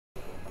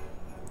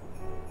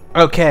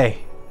Okay.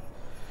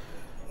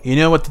 You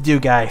know what to do,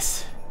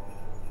 guys.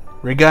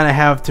 We're gonna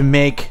have to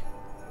make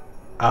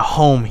a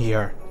home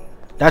here.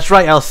 That's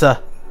right,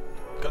 Elsa.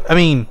 I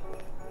mean,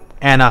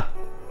 Anna.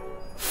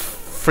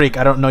 Freak,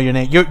 I don't know your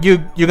name.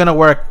 You're gonna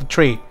work the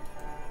tree.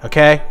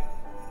 Okay?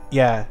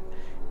 Yeah.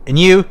 And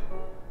you?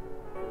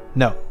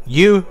 No.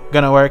 You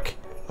gonna work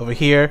over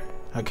here.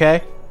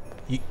 Okay?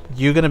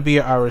 You're gonna be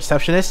our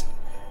receptionist.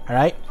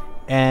 Alright?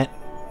 And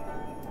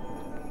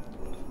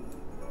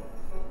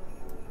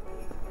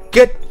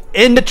get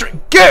in the tree!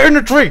 Get in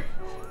the tree!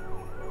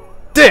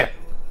 There!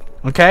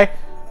 Okay?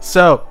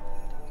 So,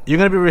 you're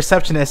gonna be a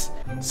receptionist.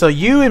 So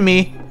you and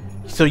me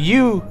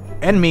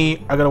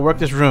are gonna work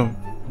this room.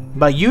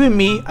 By you and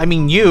me, I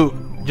mean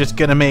you just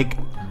gonna make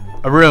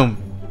a room.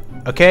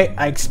 Okay?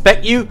 I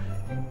expect you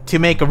to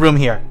make a room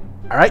here.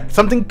 Alright?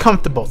 Something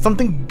comfortable.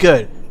 Something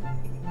good.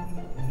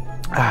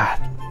 Ah,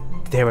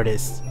 there it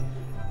is.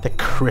 The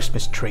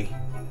Christmas tree.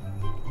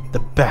 The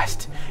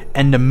best.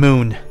 And the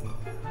moon.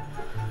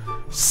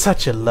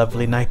 Such a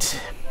lovely night.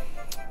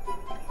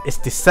 It's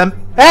December.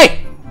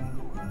 Hey!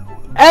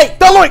 Hey!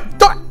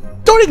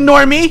 Don't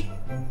ignore me!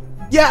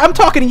 Yeah, I'm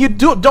talking to you.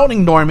 Don't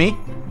ignore me.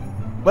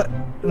 What?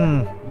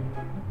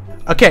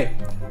 Okay,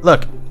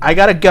 look. I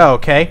gotta go,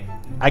 okay?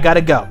 I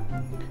gotta go.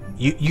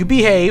 You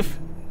behave.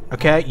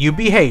 Okay? You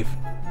behave.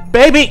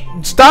 Baby!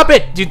 Stop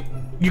it!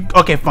 You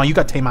okay, fine. You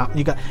got timeout.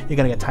 You're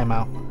gonna get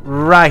timeout.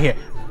 Right here.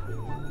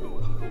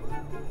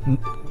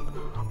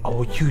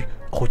 Oh, you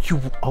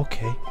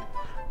okay.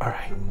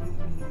 Alright.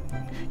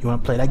 You wanna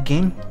play that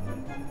game?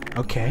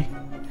 Okay.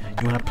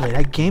 You wanna play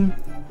that game?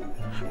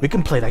 We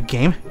can play that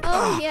game.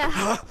 Oh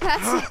yeah,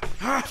 that's it.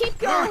 Keep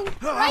going.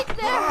 Right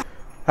there.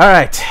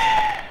 Alright.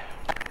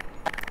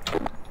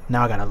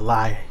 Now I gotta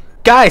lie.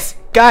 Guys!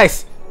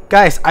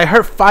 I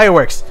heard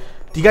fireworks.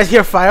 Do you guys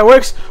hear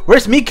fireworks?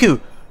 Where's Miku?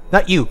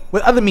 Not you.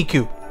 What other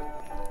Miku?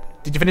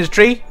 Did you finish the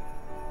tree?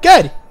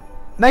 Good.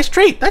 Nice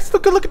tree. That's the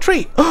good looking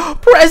tree.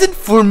 Present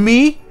for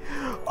me?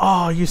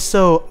 Oh, you're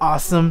so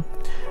awesome.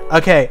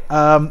 Okay,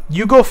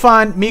 you go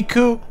find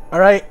Miku,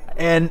 alright?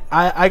 And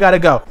I gotta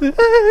go.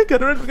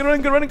 Gotta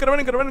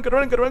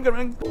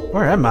run.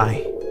 Where am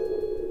I?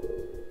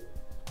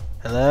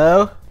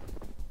 Hello?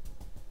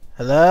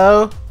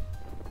 Hello?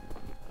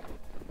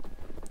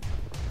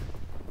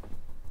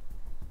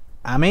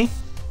 Ami?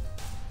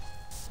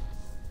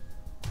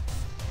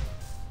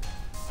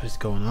 What is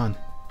going on?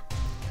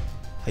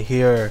 I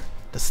hear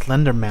the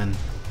Slender Man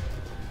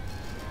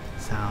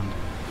sound.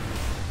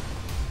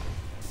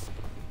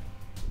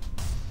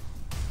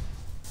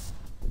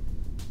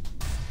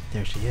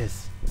 There she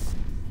is.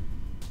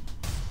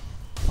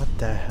 What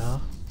the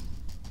hell?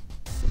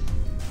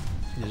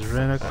 She just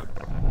ran up.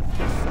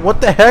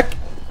 What the heck?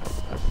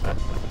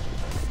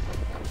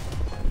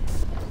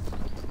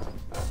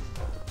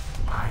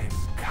 I'm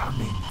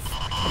coming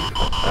for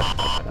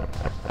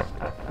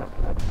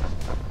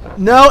you.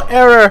 No,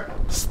 Error!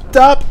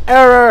 Stop,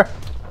 Error!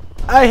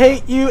 I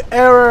hate you,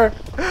 Error!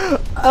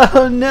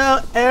 Oh no,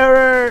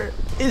 Error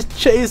is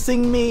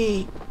chasing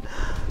me!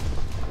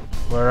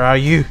 Where are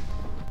you?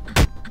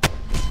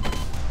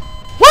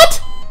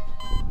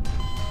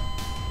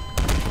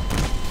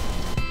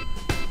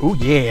 Ooh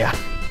yeah,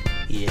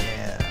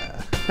 yeah.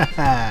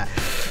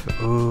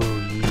 Ooh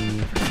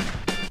yeah.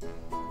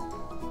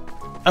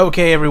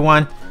 Okay,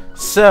 everyone.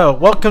 So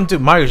welcome to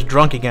Mario's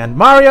drunk again.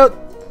 Mario,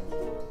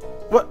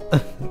 what?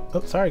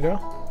 Oh, sorry, girl.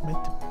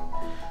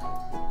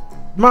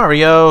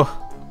 Mario,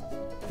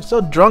 you're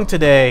so drunk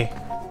today.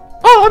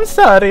 Oh, I'm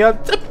sorry.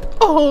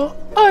 Oh,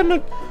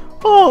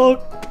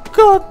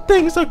 God,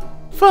 things are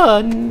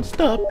fun.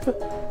 Stop.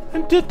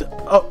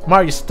 Oh,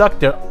 Mario's stuck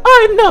there.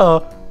 I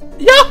know.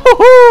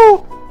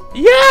 Yahoo!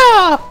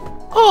 Yeah!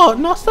 Oh,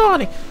 no,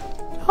 Sonic.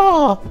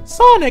 Oh,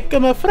 Sonic,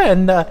 my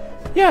friend.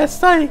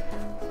 Yes, I...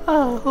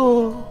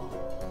 Oh.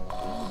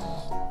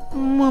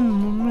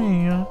 Mamma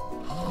mia.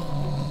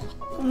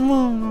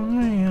 Mamma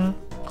mia.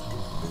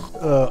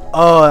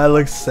 Oh, that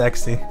looks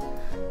sexy.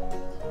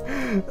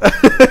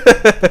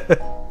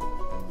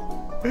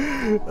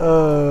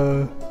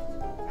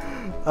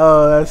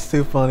 Oh, that's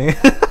too funny.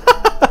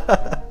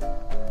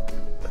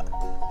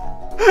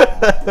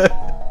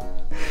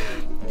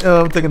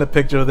 Oh, I'm taking a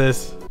picture of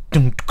this.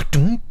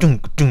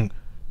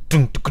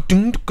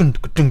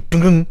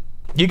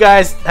 You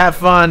guys have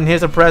fun.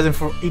 Here's a present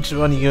for each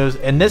one of you.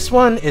 And this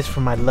one is for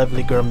my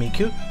lovely girl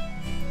Miku.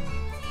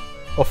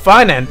 Well,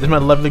 fine, and this is my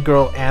lovely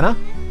girl Anna.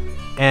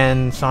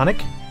 And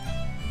Sonic.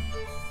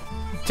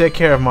 Take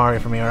care of Mario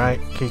for me,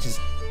 alright? Because he's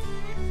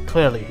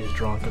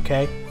drunk,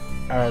 okay?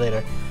 Alright,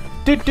 later.